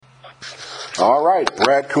All right,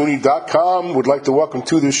 BradCooney.com would like to welcome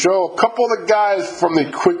to the show a couple of the guys from the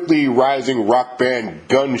quickly rising rock band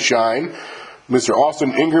Gunshine, Mr.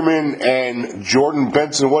 Austin Ingerman and Jordan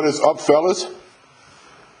Benson. What is up, fellas?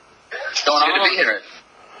 What's going on? Good to be here.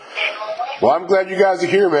 Well, I'm glad you guys are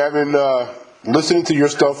here, man. I've been listening to your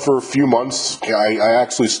stuff for a few months. I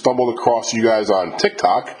actually stumbled across you guys on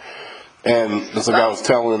TikTok, and just like I was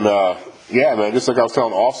telling, just like I was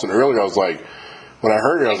telling Austin earlier, I was like, when I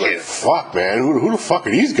heard it, I was like, fuck, man, who the fuck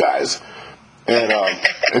are these guys? And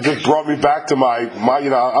it just brought me back to my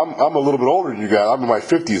I'm a little bit older than you guys. I'm in my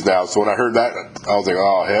 50s now, so when I heard that, I was like,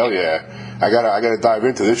 oh, hell yeah. I gotta dive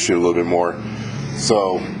into this shit a little bit more.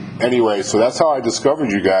 So, anyway, so that's how I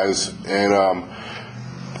discovered you guys. And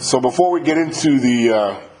so before we get into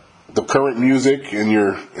the current music and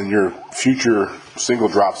your future single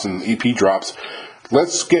drops and EP drops,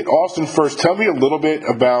 let's get Austin first. Tell me a little bit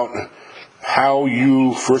about how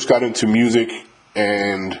you first got into music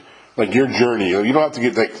and like your journey. You don't have to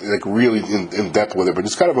get like really in depth with it, but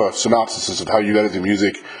just kind of a synopsis of how you got into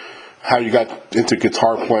music, how you got into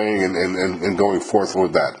guitar playing, and going forth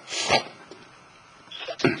with that.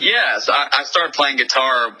 Yeah, so I started playing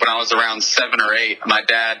guitar when I was around 7 or 8. My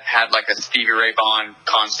dad had like a Stevie Ray Vaughan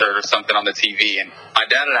concert or something on the TV, and my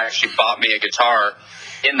dad had actually bought me a guitar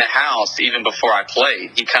in the house even before I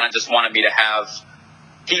played. He kind of just wanted me to have.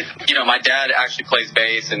 My dad actually plays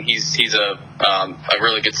bass, and he's a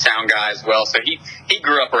really good sound guy as well. So he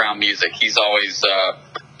grew up around music. He was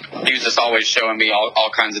just always showing me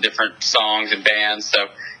all kinds of different songs and bands. So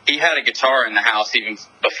he had a guitar in the house even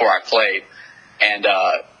before I played. And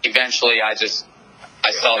eventually, I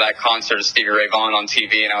saw that concert of Stevie Ray Vaughan on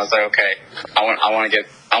TV, and I was like, okay, I want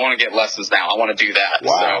to get lessons now. I want to do that.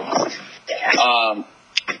 Wow. So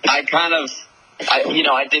I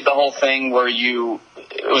did the whole thing where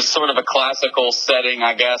it was sort of a classical setting,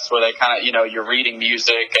 I guess, where they kind of, you're reading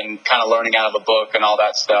music and kind of learning out of a book and all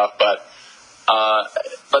that stuff. But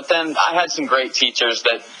then I had some great teachers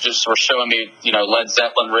that just were showing me, Led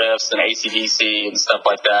Zeppelin riffs and AC/DC and stuff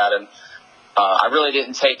like that. And I really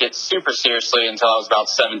didn't take it super seriously until I was about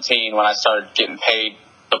 17 when I started getting paid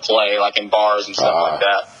to play, like in bars and stuff like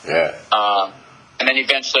that. Yeah. And then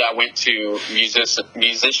eventually I went to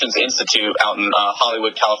Musicians Institute out in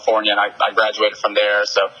Hollywood, California, and I graduated from there.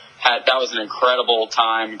 So that was an incredible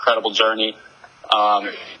time, incredible journey.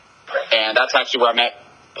 And that's actually where I met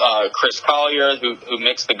Chris Collier, who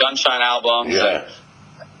mixed the Gunshine albums. Yeah.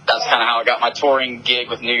 That's kind of how I got my touring gig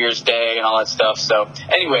with New Year's Day and all that stuff. So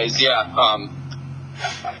anyways,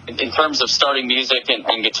 in terms of starting music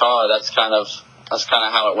and guitar, that's kind of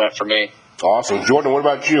how it went for me. Awesome. Jordan, what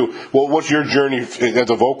about you? Well, what's your journey as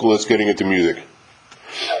a vocalist getting into music?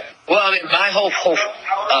 Well, I mean, my whole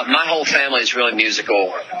family is really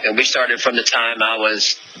musical, and we started from the time I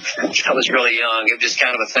was really young. It was just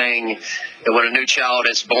kind of a thing that when a new child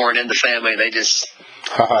is born in the family, they just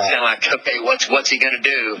kind of like, okay, what's he gonna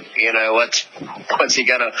do? What's he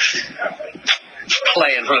gonna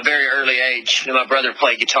play? And from a very early age, my brother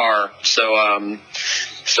played guitar, so I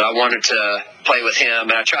wanted to play with him,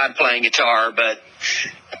 and I tried playing guitar, but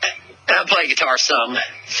I play guitar some,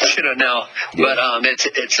 now. But I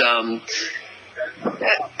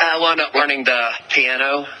wound up learning the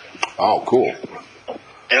piano. Oh, cool.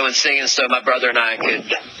 And singing, so my brother and I could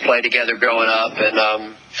play together growing up,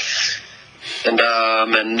 and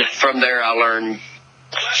from there I learned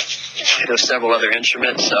several other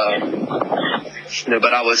instruments.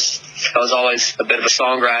 But I was always a bit of a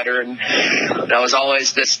songwriter, and I was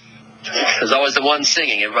always the one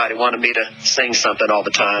singing. Everybody wanted me to sing something all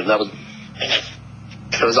the time. That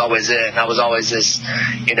was always it. And I was always this,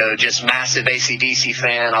 just massive AC/DC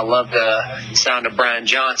fan. I loved the sound of Brian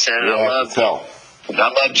Johnson. Yeah, I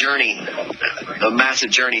love Journey. I'm a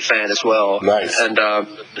massive Journey fan as well. Nice. And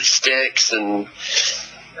Styx, and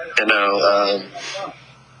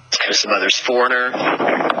there's some others, Foreigner.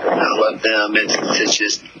 I love them. It's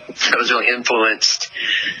just, I was really influenced,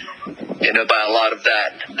 by a lot of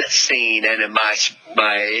that scene, and in my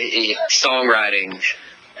songwriting.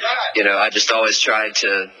 I just always tried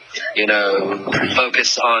to,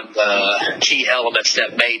 focus on the key elements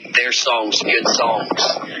that made their songs good songs.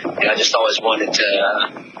 I just always wanted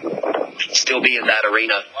to still be in that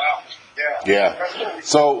arena. Yeah.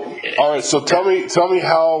 So, all right. So tell me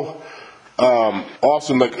how,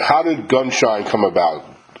 Austin, like, how did Gunshine come about?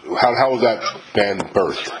 How was that band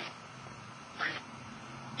birthed?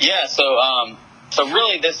 Yeah. So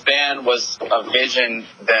really, this band was a vision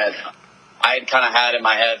that I had kind of had in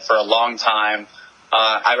my head for a long time.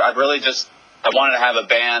 I wanted to have a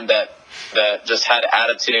band that just had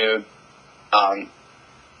attitude,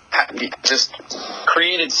 just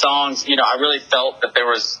created songs. I really felt that there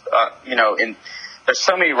was, there's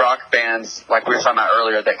so many rock bands, like we were talking about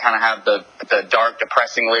earlier, that kind of have the dark,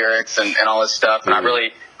 depressing lyrics and all this stuff. And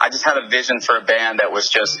I just had a vision for a band that was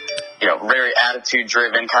just, very attitude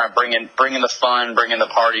driven, kind of bringing the fun, bringing the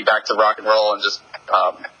party back to rock and roll, and just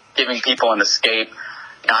giving people an escape.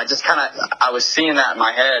 And I was seeing that in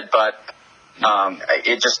my head, but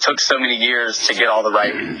it just took so many years to get all the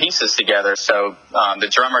right pieces together. So the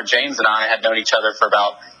drummer James and I had known each other for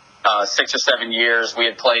about 6 or 7 years. We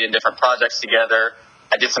had played in different projects together.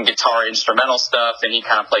 I did some guitar instrumental stuff, and he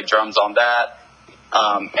kind of played drums on that.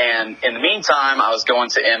 And in the meantime, I was going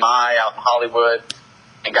to MI out in Hollywood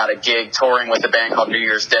and got a gig touring with a band called New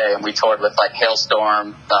Year's Day, and we toured with like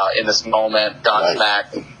Hailstorm, In This Moment,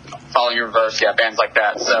 Godsmack, Falling in Reverse, bands like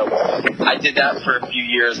that. So I did that for a few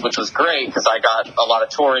years, which was great because I got a lot of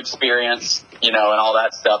tour experience, and all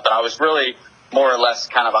that stuff. But I was really more or less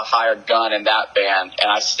kind of a hired gun in that band,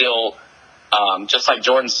 and I still, just like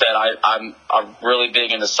Jordan said, I'm really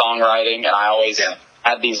big into songwriting, and I always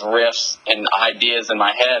had these riffs and ideas in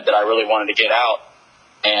my head that I really wanted to get out.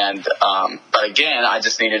 And but again, I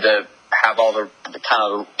just needed to have all the kind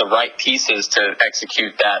of the right pieces to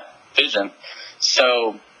execute that vision.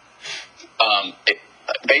 So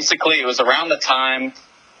basically, it was around the time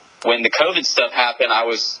when the COVID stuff happened. I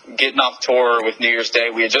was getting off tour with New Year's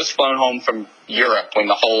Day. We had just flown home from Europe when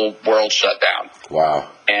the whole world shut down. Wow.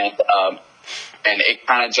 And it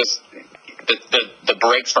kind of just the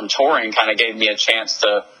break from touring kind of gave me a chance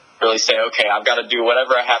to really say, okay, I've got to do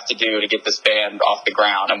whatever I have to do to get this band off the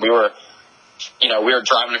ground. And we were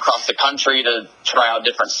driving across the country to try out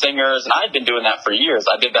different singers, and I had been doing that for years.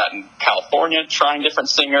 I did that in California, trying different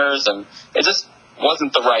singers, and it just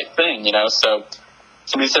wasn't the right thing, So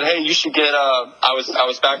somebody said, hey, you should get, I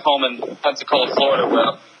was back home in Pensacola, Florida,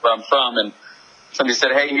 where I'm from, and somebody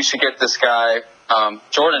said, hey, you should get this guy,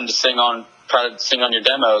 Jordan, to try to sing on your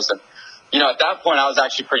demos. And, at that point, I was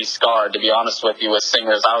actually pretty scarred, to be honest with you, with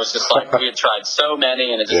singers. I was just like, we had tried so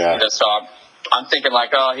many, and it just, so I'm thinking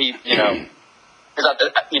like, oh, he, because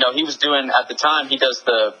he was doing, at the time, he does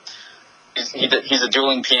he's a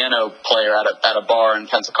dueling piano player at a bar in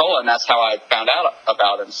Pensacola, and that's how I found out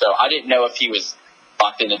about him. So I didn't know if he was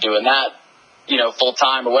locked into doing that, full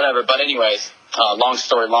time or whatever. But anyways, long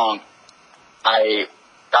story long, I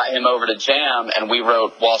got him over to jam, and we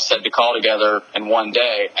wrote Walls Said to Call together in one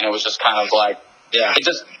day, and it was just kind of like,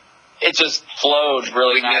 it just flowed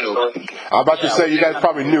really naturally. I'm about to say, you guys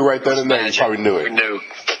probably knew right then and there. You probably knew it. We knew.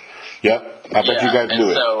 Yep, I bet you guys knew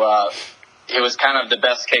it. So it was kind of the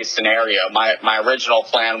best case scenario. My original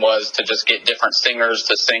plan was to just get different singers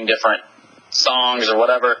to sing different songs or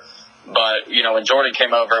whatever. But, when Jordan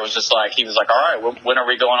came over, it was just like, he was like, all right, when are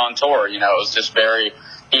we going on tour? It was just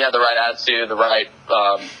he had the right attitude,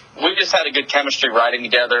 we just had a good chemistry writing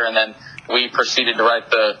together, and then we proceeded to write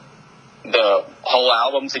the whole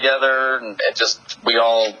album together, and it just,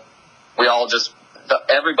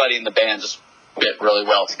 everybody in the band just fit really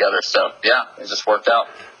well together. So, it just worked out.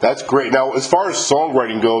 That's great. Now, as far as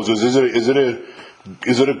songwriting goes, is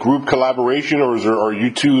it a group collaboration, or are you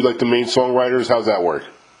two like the main songwriters? How's that work?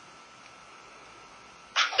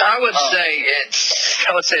 I would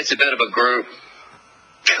say it's a bit of a group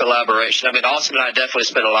collaboration. I mean, Austin and I definitely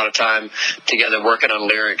spent a lot of time together working on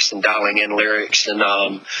lyrics and dialing in lyrics and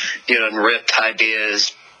and ripped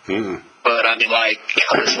ideas. Mm. But I mean, like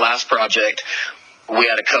on this last project, we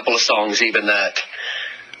had a couple of songs even that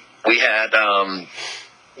we had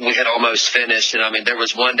almost finished, and I mean, there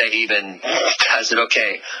was one day even I said,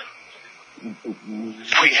 okay,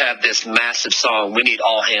 we have this massive song. We need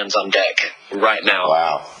all hands on deck right now.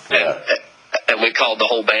 Wow. Yeah. And we called the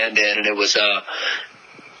whole band in, and it was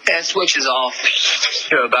and switches off.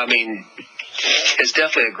 I mean, it's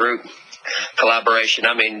definitely a group collaboration.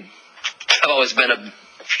 I mean, I've always been a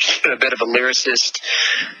bit of a lyricist,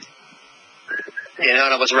 and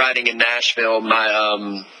I was writing in Nashville.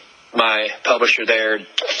 My publisher there,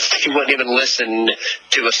 he wouldn't even listen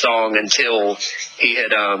to a song until he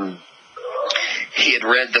had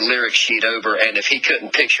read the lyric sheet over, and if he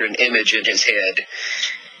couldn't picture an image in his head,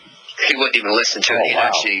 he wouldn't even listen to it.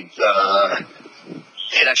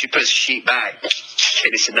 He'd actually put his sheet back,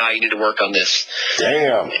 and he said, "No, you need to work on this."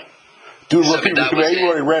 Damn, dude, what people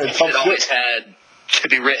already read it. It always had to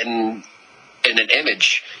be written in an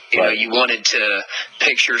image. You wanted to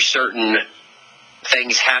picture certain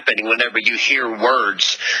things happening whenever you hear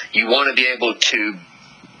words. You want to be able to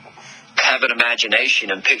have an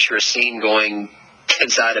imagination and picture a scene going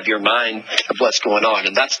inside of your mind of what's going on,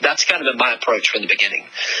 and that's kind of been my approach from the beginning.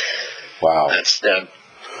 Wow,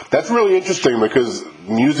 that's really interesting because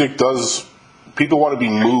music does people want to be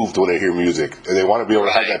moved when they hear music, and they want to be able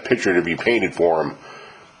to have Right. that picture to be painted for them.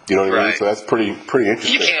 You know what I mean? Right. So that's pretty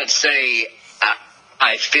interesting. You can't say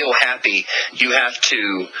I feel happy. You have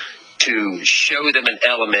to show them an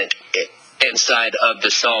element inside of the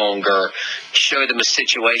song, or show them a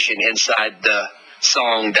situation inside the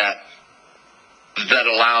song that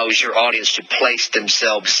allows your audience to place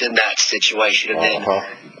themselves in that situation, and then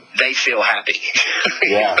they feel happy.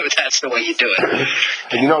 Yeah. That's the way you do it.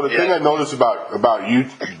 And the thing I noticed about you,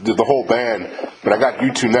 the whole band, but I got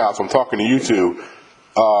you two now, so I'm talking to you two.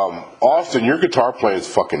 Austin, your guitar playing is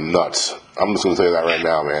fucking nuts. I'm just gonna say that right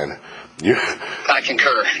now, man. I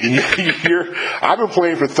concur. I've been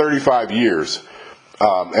playing for 35 years,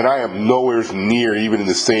 and I am nowhere near even in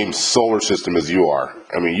the same solar system as you are.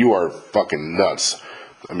 I mean, you are fucking nuts.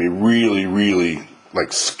 I mean, really, really,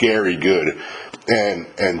 like, scary good.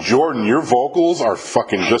 And Jordan, your vocals are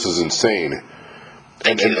fucking just as insane.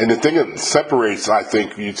 And the thing that separates, I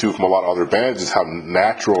think, you two from a lot of other bands is how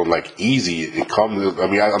natural and, like, easy it comes. I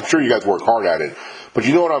mean, I'm sure you guys work hard at it. But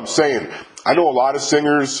you know what I'm saying? I know a lot of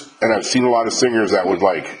singers, and I've seen a lot of singers that would,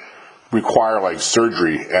 like, require, like,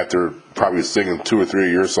 surgery after probably singing 2 or 3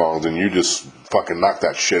 of your songs, and you just fucking knock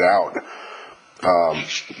that shit out.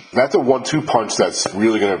 That's a 1-2 punch that's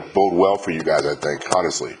really going to bode well for you guys, I think,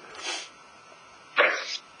 honestly.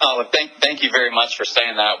 Oh, thank you very much for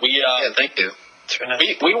saying that. Thank you.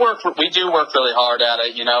 We do work really hard at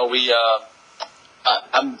it.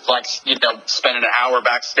 I'm like, spending an hour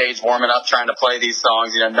backstage warming up trying to play these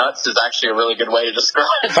songs. Nuts is actually a really good way to describe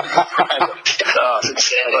it.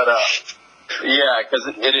 Yeah, because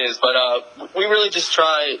it is. But we really just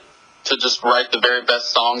try to just write the very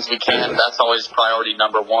best songs we can. That's always priority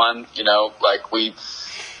number one.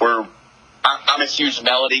 I'm a huge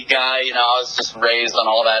melody guy. I was just raised on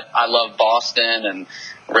all that. I love Boston, and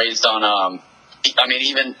raised on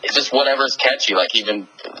even just whatever's catchy, like even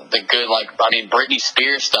the good, Britney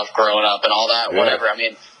Spears stuff growing up and all that, whatever. I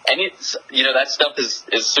mean, that stuff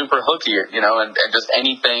is super hooky, and just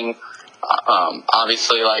anything,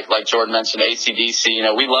 obviously, like Jordan mentioned, AC/DC,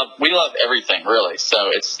 we love everything, really.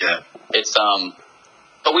 So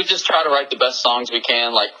but we just try to write the best songs we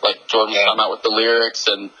can, like Jordan was talking about with the lyrics,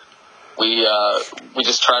 and we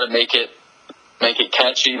just try to make it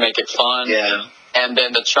catchy, make it fun. Yeah. And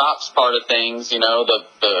then the chops part of things,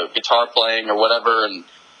 the guitar playing or whatever, and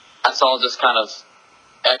that's all just kind of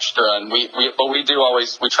extra. And we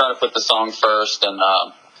try to put the song first, and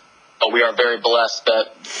but we are very blessed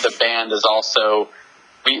that the band is also,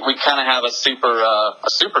 we kind of have a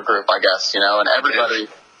super group, I guess, and everybody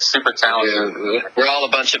super talented. Yeah. We're all a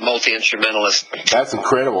bunch of multi-instrumentalists. That's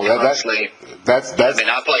incredible. That's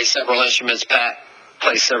I play several instruments. Pat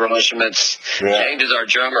plays several instruments. Yeah. James is our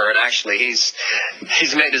drummer, and actually he's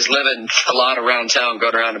made his living a lot around town,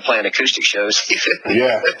 going around and playing acoustic shows.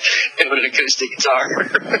 Yeah. With an acoustic guitar.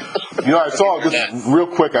 I saw just real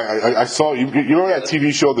quick. I saw you know that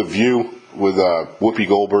TV show The View with Whoopi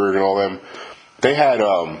Goldberg and all them. They had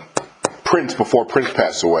Prince before Prince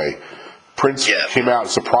passed away. Prince came out and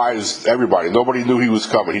surprised everybody. Nobody knew he was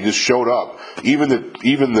coming. He just showed up. Even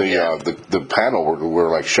the panel were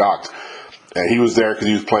like shocked. And he was there because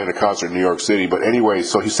he was playing a concert in New York City. But anyway,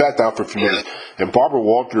 so he sat down for a few minutes, and Barbara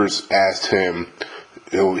Walters asked him.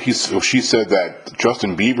 She said that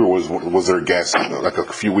Justin Bieber was their guest like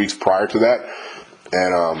a few weeks prior to that,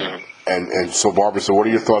 and so Barbara said, "What are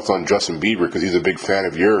your thoughts on Justin Bieber? Because he's a big fan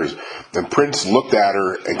of yours." And Prince looked at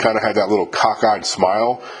her and kind of had that little cockeyed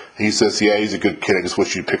smile. He says, "Yeah, he's a good kid. I just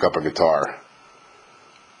wish you'd pick up a guitar."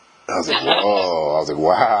 I was like, "Whoa!" I was like,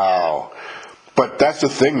 "Wow." But that's the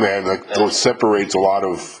thing, man. Like, what separates a lot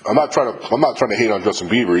of. I'm not trying to hate on Justin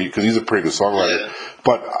Bieber because he's a pretty good songwriter. Yeah.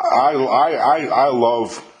 But I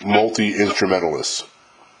love multi-instrumentalists.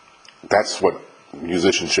 That's what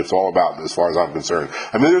musicianship's all about, as far as I'm concerned.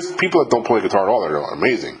 I mean, there's people that don't play guitar at all that are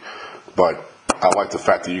amazing, but I like the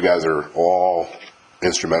fact that you guys are all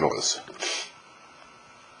instrumentalists.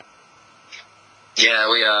 Yeah,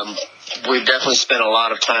 we've definitely spent a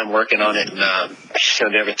lot of time working on it, and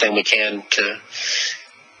doing everything we can to.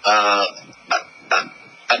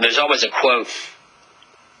 There's always a quote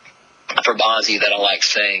from Ozzy that I like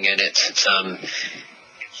saying, and it's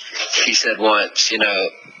he said once,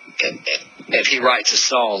 if he writes a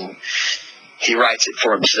song, he writes it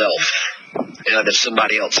for himself. And if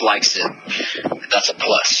somebody else likes it, that's a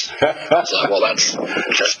plus. So, well, that's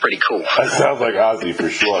pretty cool. That sounds like Ozzy for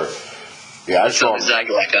sure. Yeah, I saw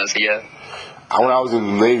exactly like Ozzy. Yeah. When I was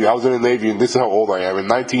in the Navy, and this is how old I am. In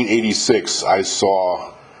 1986, I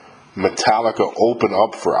saw Metallica open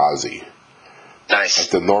up for Ozzy. Nice.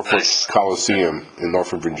 At the Norfolk Coliseum in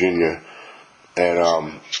Norfolk, Virginia,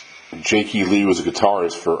 and Jakey Lee was a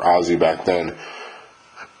guitarist for Ozzy back then.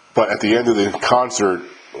 But at the end of the concert,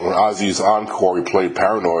 when Ozzy's encore, he played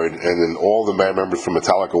Paranoid, and then all the band members from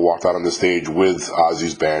Metallica walked out on the stage with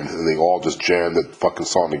Ozzy's band, and they all just jammed that fucking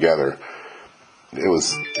song together. It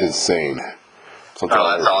was insane. Something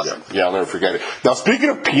That's awesome. Yeah, I'll never forget it. Now, speaking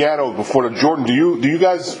of piano, Jordan, do you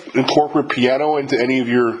guys incorporate piano into any of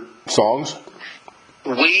your songs?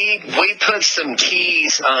 We put some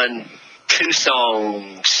keys on 2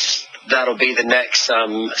 songs. That'll be the next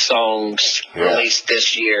songs released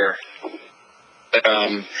this year. But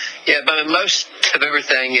but most of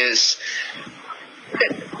everything is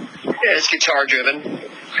guitar driven.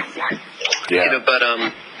 Yeah. But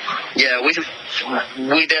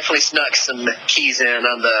we definitely snuck some keys in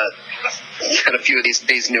on a few of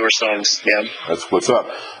these newer songs. Yeah. That's what's up.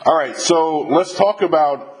 All right, so let's talk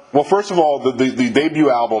about. Well, first of all, the debut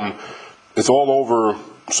album is all over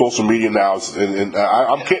social media now, and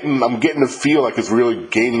I'm getting to feel like it's really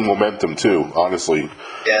gaining momentum too. Honestly.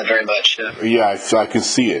 Yeah, very much. Yeah, I can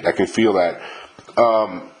see it. I can feel that.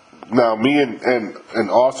 Now, me and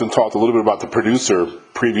Austin talked a little bit about the producer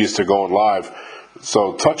previous to going live.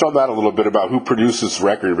 So touch on that a little bit about who produced this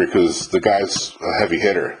record, because the guy's a heavy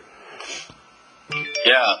hitter.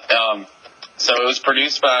 Yeah. So it was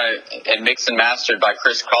produced by and mixed and mastered by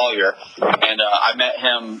Chris Collier, and I met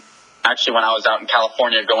him actually when I was out in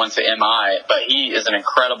California going to MI. But he is an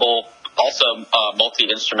incredible, also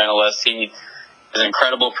multi-instrumentalist. He is an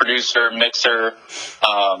incredible producer, mixer,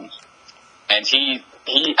 and he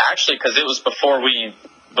actually, because it was before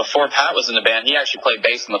Pat was in the band, he actually played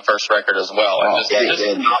bass on the first record as well. Oh, and just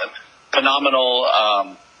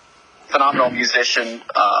phenomenal musician.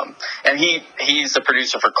 And he's the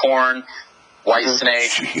producer for Korn, White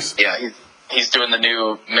Snake. Jeez. Yeah, he's doing the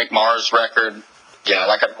new Mick Mars record. Yeah,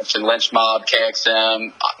 like I mentioned, Lynch Mob,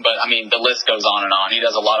 KXM. But I mean, the list goes on and on. He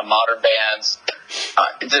does a lot of modern bands.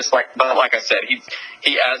 But like I said,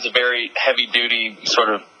 he adds a very heavy duty sort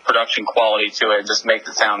of production quality to it. Just makes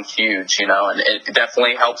it sound huge, and it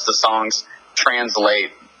definitely helps the songs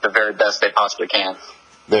translate the very best they possibly can.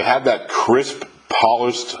 They have that crisp,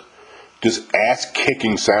 polished, just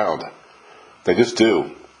ass-kicking sound. They just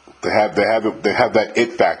do. They have that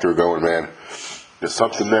it factor going, man. There's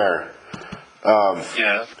something there.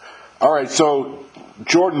 Yeah. All right, so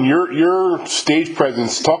Jordan, your stage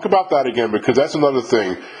presence. Talk about that again, because that's another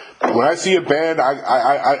thing. When I see a band,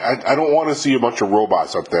 I don't want to see a bunch of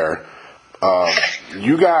robots up there.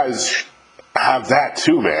 You guys have that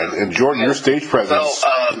too, man. And Jordan, your stage presence.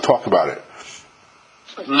 Talk about it.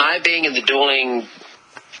 My being in the dueling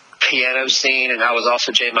piano scene, and I was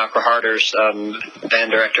also J. Michael Harder's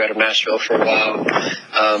band director out of Nashville for a while.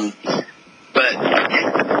 But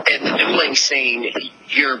in the dueling scene,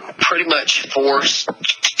 you're pretty much forced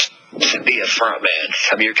to be a front man.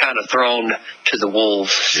 I mean, you're kind of thrown to the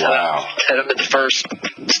wolves. Wow. The first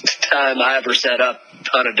time I ever set up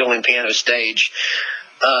on a dueling piano stage,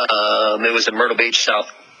 it was in Myrtle Beach,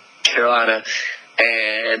 South Carolina,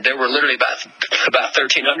 and there were literally about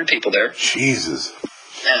 1,300 people there. Jesus.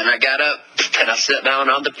 And I got up and I sat down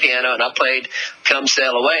on the piano and I played "Come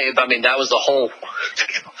Sail Away." But I mean, that was the whole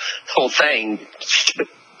thing.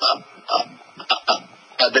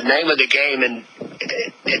 The name of the game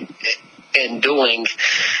in dueling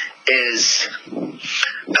is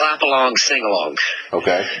clap along, sing along.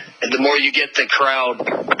 Okay. And the more you get the crowd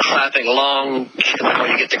clapping along, the more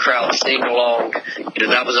you get the crowd singing along.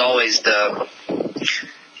 That was always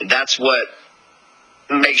that's what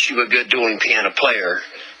makes you a good dueling piano player.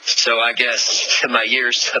 So I guess in my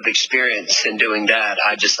years of experience in doing that,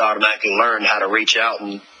 I just automatically learned how to reach out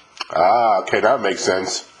and okay, that makes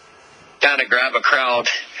sense. Kind of grab a crowd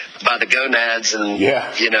by the gonads and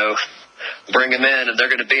bring them in, and they're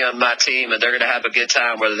going to be on my team, and they're going to have a good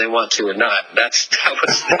time whether they want to or not. That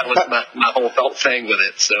was my whole thing with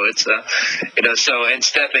it. So it's and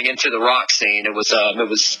stepping into the rock scene, it was a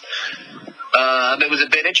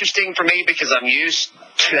bit interesting for me because I'm used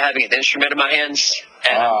to having an instrument in my hands,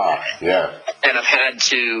 and I've had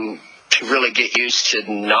to really get used to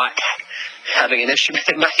not having an instrument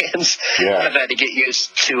in my hands. I've had to get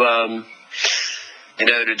used to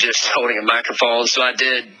to just holding a microphone. So I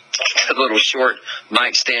did a little short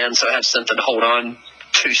mic stand, so I have something to hold on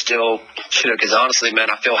to still. Because honestly, man,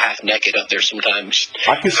 I feel half naked up there sometimes.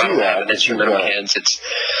 I can see that. I have an instrument in my hands. It's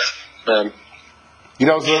when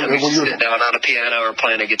you're sitting down on a piano or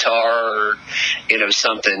playing a guitar or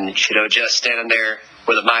something, just standing there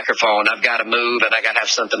with a microphone, I've got to move and I got to have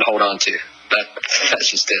something to hold on to. That's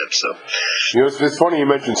just it. So it's funny you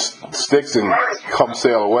mentioned Styx and "Come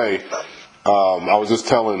Sail Away." I was just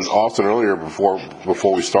telling Austin earlier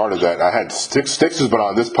before we started that I had Sticks has been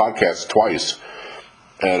on this podcast twice.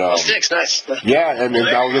 And, Sticks, nice. Yeah, and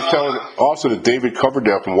I was just telling Austin that David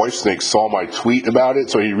Coverdale from Whitesnake saw my tweet about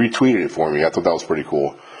it, so he retweeted it for me. I thought that was pretty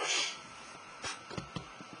cool.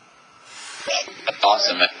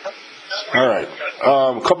 Awesome, man. All right,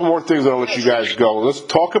 a couple more things. I'll let you guys go. Let's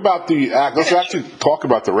talk about Let's actually talk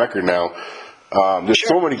about the record now. There's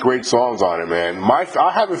so many great songs on it, man.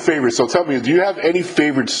 I have a favorite. So tell me, do you have any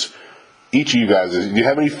favorites? Each of you guys, do you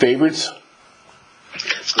have any favorites?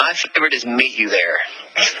 My favorite is Meet You There.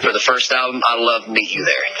 For the first album, I love Meet You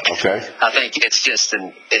There. Okay. I think it's just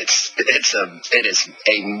it is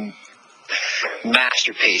a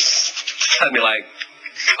masterpiece. I mean, like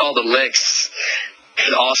all the licks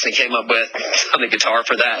that Austin came up with on the guitar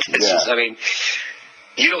for that. It's just, I mean,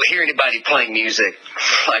 you don't hear anybody playing music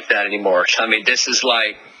like that anymore. I mean, this is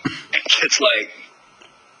like,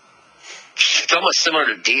 it's almost similar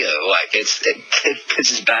to Dio. Like it's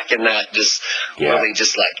just back in that really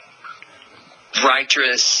just like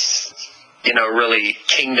righteous, really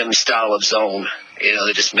Kingdom style of zone.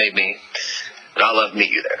 That just made me. And I love Meet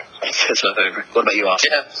You There. That's my favorite. What about you,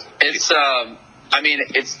 Austin? Yeah, it's I mean,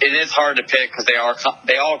 it is hard to pick because they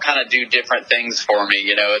all kind of do different things for me.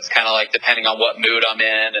 It's kind of like depending on what mood I'm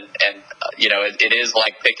in, and it is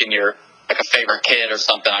like picking your like a favorite kid or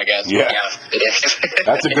something, I guess. Yeah, it is.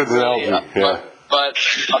 That's a good analogy. Yeah. But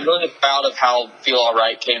I'm really proud of how Feel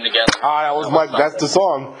Alright came together. That's the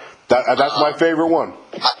song. That's my favorite one.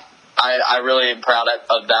 I really am proud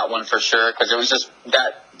of that one for sure because it was just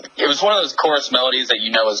that. It was one of those chorus melodies that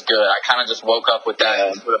is good. I kind of just woke up with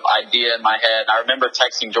that sort of idea in my head. I remember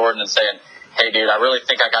texting Jordan and saying, "Hey, dude, I really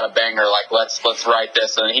think I got a banger. Like, let's write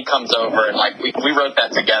this." And then he comes over and like we wrote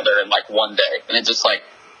that together in like one day, and it just like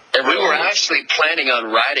we were actually planning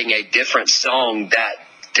on writing a different song that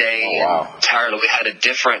day. Oh, wow. Entirely, we had a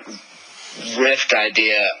different riff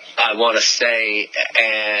idea, I want to say,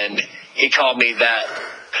 and he called me that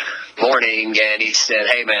morning and he said,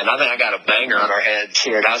 "Hey man, I think I got a banger on our heads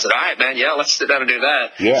here." And I said, "All right, man, yeah, let's sit down and do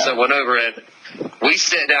that." Yeah. So I went over and we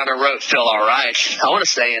sat down and wrote Feel Alright, I want to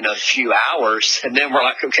say in a few hours, and then we're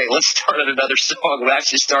like, okay, let's start another song. We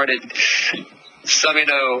actually started some,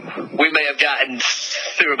 we may have gotten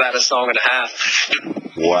through about a song and a half.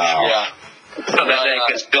 Wow. Yeah.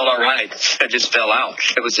 Because Feel Alright, it just fell out.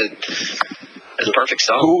 It was a perfect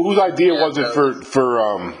song. Whose idea was it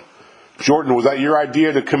for Jordan? Was that your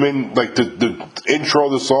idea to come in, like the intro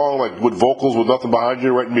the song, like with vocals with nothing behind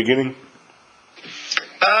you right in the beginning?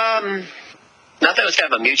 Not that it was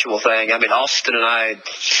kind of a mutual thing. I mean, Austin and I,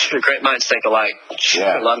 great minds think alike.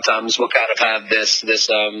 Yeah. A lot of times we'll kind of have this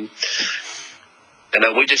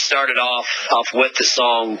we just started off with the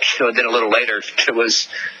song, and then a little later it was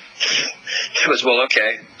well,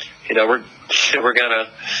 okay, we're gonna,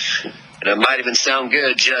 it might even sound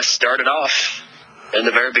good. Just started off in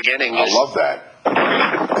the very beginning. I love that.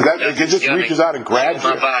 It just reaches out and grabs you.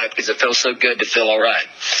 My vibe because it feels so good to feel all right.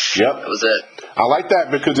 Yep. That was it. I like that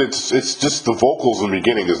because it's just the vocals in the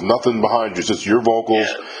beginning. There's nothing behind you. It's just your vocals,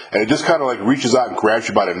 and it just kind of like reaches out and grabs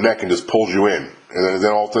you by the neck and just pulls you in. And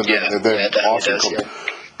then all of a sudden, Austin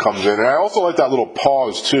comes in. And I also like that little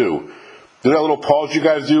pause too. Did that little pause you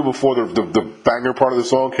guys do before the banger part of the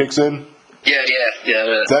song kicks in?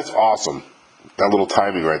 Yeah. That's awesome. That little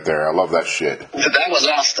timing right there. I love that shit. That was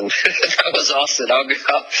Austin.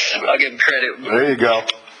 I'll give him credit. There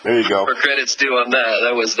you go. For credit's due on that.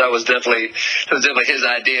 That was definitely his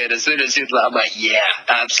idea. And as soon as I'm like, yeah,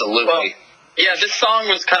 absolutely. Well, yeah, this song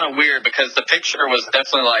was kind of weird because the picture was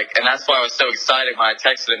definitely like, and that's why I was so excited when I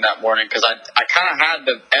texted him that morning because I kind of had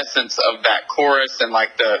the essence of that chorus and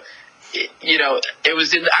like it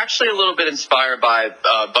was actually a little bit inspired by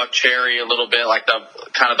Buck Cherry, a little bit like the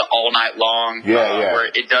kind of the All Night Long, where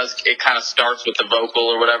it kind of starts with the vocal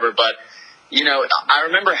or whatever. But I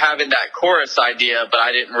remember having that chorus idea, but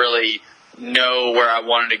I didn't really know where I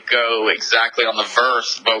wanted to go exactly on the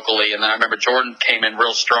verse vocally. And then I remember Jordan came in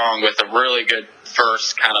real strong with a really good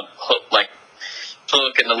verse kind of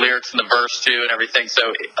hook and the lyrics in the verse too and everything.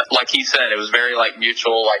 So like he said, it was very like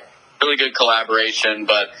mutual, like really good collaboration,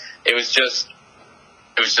 but it was just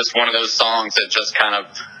one of those songs that just kind of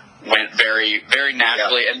went very, very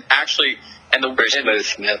naturally. Yeah. And actually,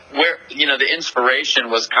 where the inspiration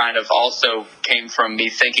was kind of also came from me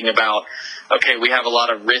thinking about, okay, we have a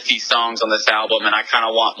lot of riffy songs on this album, and I kind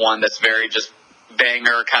of want one that's very just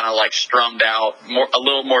banger, kind of like strummed out, a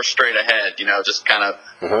little more straight ahead, just kind of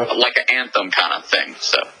like an anthem kind of thing.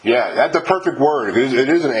 So yeah, that's the perfect word. It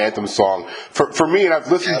is an anthem song for me, and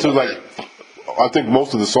I've listened to I think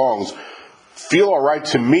most of the songs. Feel Alright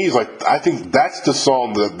to me is like, I think that's the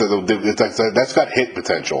song that's got hit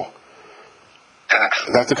potential.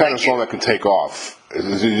 That's the kind of song that can take off.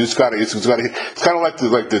 You just got to. It's kind of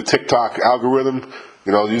like the TikTok algorithm.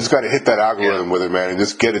 You know, you just got to hit that algorithm with it, man, and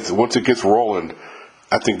just get it. Once it gets rolling,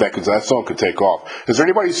 I think that song could take off. Is there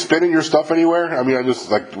anybody spinning your stuff anywhere? I mean, I just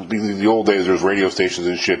like the old days. There's radio stations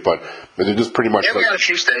and shit, but is it just pretty much? Yeah, we got a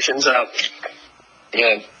few stations.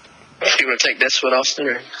 Yeah. If you want to take this one, Austin,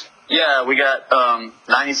 or? Yeah, we got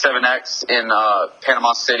 97X in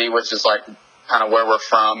Panama City, which is like kind of where we're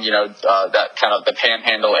from. You know, that kind of the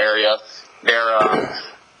Panhandle area.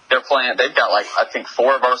 They're playing. They've got like I think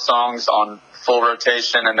 4 of our songs on full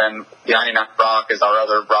rotation, and then 99 Rock is our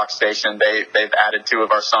other rock station. They've added 2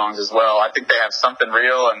 of our songs as well. I think they have Something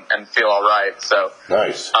Real and Feel Alright. So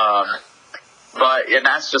nice. And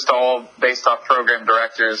that's just all based off program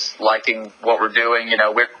directors liking what we're doing. You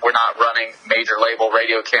know, we're not running major label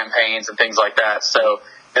radio campaigns and things like that. So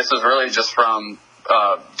this was really just from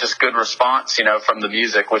just good response, you know, from the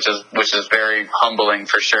music, which is very humbling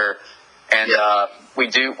for sure. And we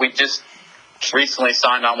just recently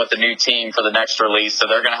signed on with the new team for the next release, so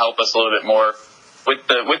they're going to help us a little bit more with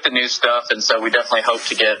the new stuff. And so we definitely hope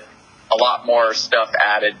to get a lot more stuff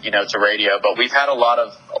added, you know, to radio. But we've had a lot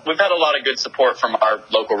of good support from our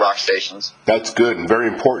local rock stations. That's good and very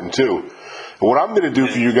important too. And what I'm going to do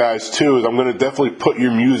for you guys too is I'm going to definitely put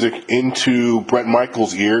your music into Bret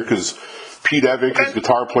Michaels' ear, because Pete Evick, his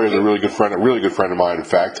guitar player, is a really good friend of mine, in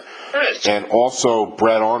fact. Nice. And also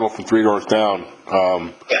Brad Arnold from Three Doors Down.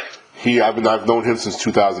 I've known him since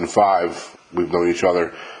 2005. We've known each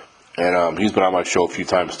other, and he's been on my show a few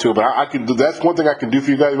times too. But I can do. That's one thing I can do for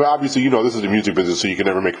you guys. But obviously, you know, this is the music business, so you can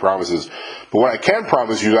never make promises. But what I can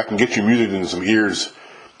promise you, I can get your music into some ears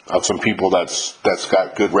of some people that's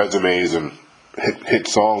got good resumes and hit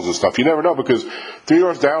songs and stuff. You never know, because Three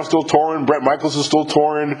Doors Down still touring. Bret Michaels is still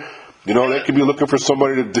touring. You know, they could be looking for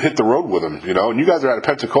somebody to hit the road with them. You know, and you guys are out of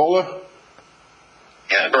Pensacola.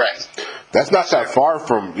 Yeah, correct. That's not that far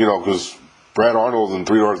from, you know, because Brad Arnold and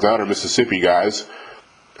Three Doors Down are Mississippi guys,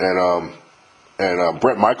 and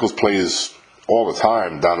Bret Michaels plays all the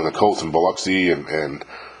time down on the coast in Biloxi, and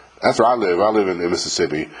that's where I live. I live in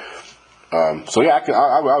Mississippi. So yeah,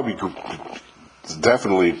 I'll be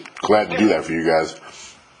definitely glad to do that for you guys.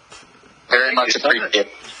 Very much appreciated.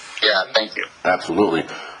 Yeah, thank you. Absolutely.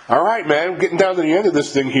 All right, man. Getting down to the end of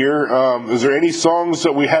this thing here. Is there any songs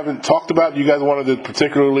that we haven't talked about you guys wanted to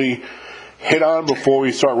particularly hit on before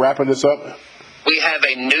we start wrapping this up? We have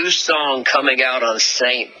a new song coming out on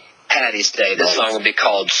St. Patty's Day. The song will be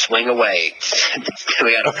called Swing Away.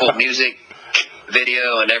 We got a full music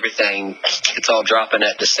video and everything. It's all dropping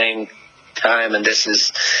at the same time, and this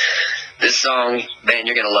song, man,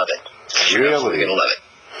 you're going to love it. Really? You're going to love it.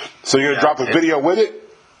 So you're going to drop a video with it?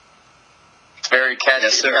 It's very catchy.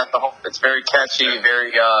 Yes, sir. It's very catchy.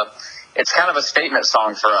 It's kind of a statement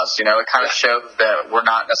song for us. You know, it kind of shows that we're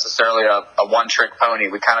not necessarily a one-trick pony.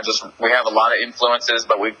 We kind of we have a lot of influences,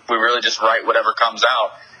 but we really just write whatever comes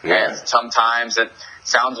out. Yeah. And sometimes it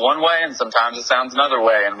sounds one way, and sometimes it sounds another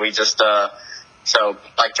way. And we just, so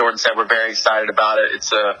like Jordan said, we're very excited about it.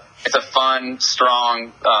 It's a fun,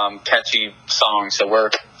 strong, catchy song. So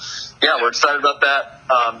we're excited about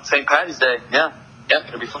that. St. Patty's Day. Yeah,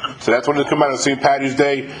 it'll be fun. So that's when it come out on St. Patty's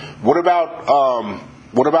Day. What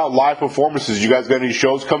about live performances? You guys got any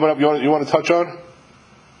shows coming up you want to touch on?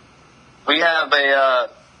 We have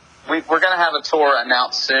we're going to have a tour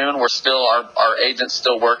announced soon. We're still our agent's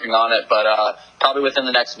still working on it, but probably within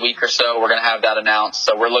the next week or so we're going to have that announced.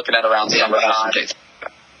 So we're looking at around summertime.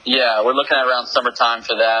 Yeah, we're looking at around summertime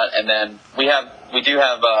for that, and then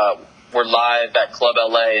we're live at Club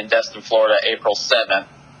LA in Destin, Florida, April 7th,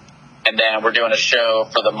 and then we're doing a show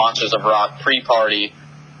for the Monsters of Rock pre-party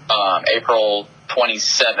April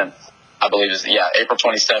 27th, I believe April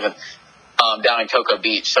 27th, down in Cocoa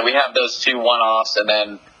Beach. So we have those 2 one-offs, and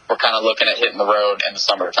then we're kind of looking at hitting the road in the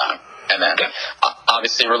summertime, and then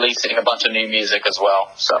obviously releasing a bunch of new music as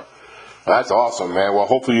well. So that's awesome, man. Well,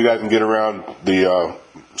 hopefully you guys can get around the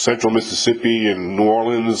central Mississippi and New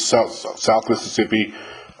Orleans, South Mississippi.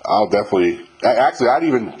 I'll definitely. I'd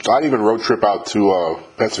even road trip out to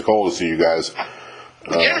Pensacola to see you guys.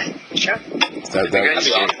 Yeah, sure. that'd be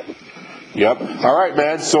awesome. Yep. All right,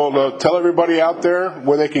 man. So tell everybody out there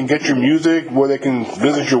where they can get your music, where they can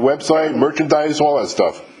visit your website, merchandise, all that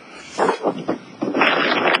stuff.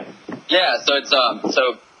 Yeah, so it's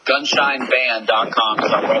gunshineband.com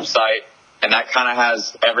is our website, and that kind of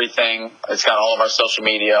has everything. It's got all of our social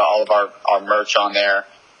media, all of our merch on there.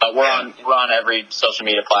 We're on every social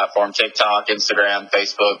media platform: TikTok, Instagram,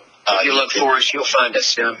 Facebook. If you look for us, you'll find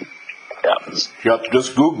us. Yeah. Yeah. Yep,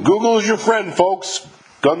 just Google is your friend, folks.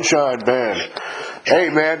 Gunshine Band. Hey,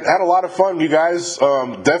 man, had a lot of fun, you guys.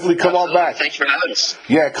 Definitely come on back. Thanks for having us.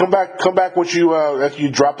 Yeah, come back once you after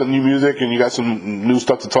you drop the new music and you got some new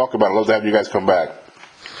stuff to talk about. I'd love to have you guys come back.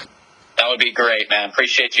 That would be great, man.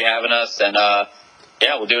 Appreciate you having us, and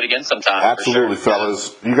yeah, we'll do it again sometime. Absolutely, for sure.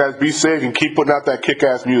 fellas. You guys be safe and keep putting out that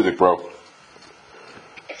kick-ass music, bro.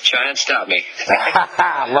 Try and stop me.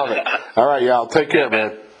 Love it. All right, y'all. Take care,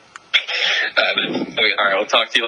 man. All right, we'll talk to you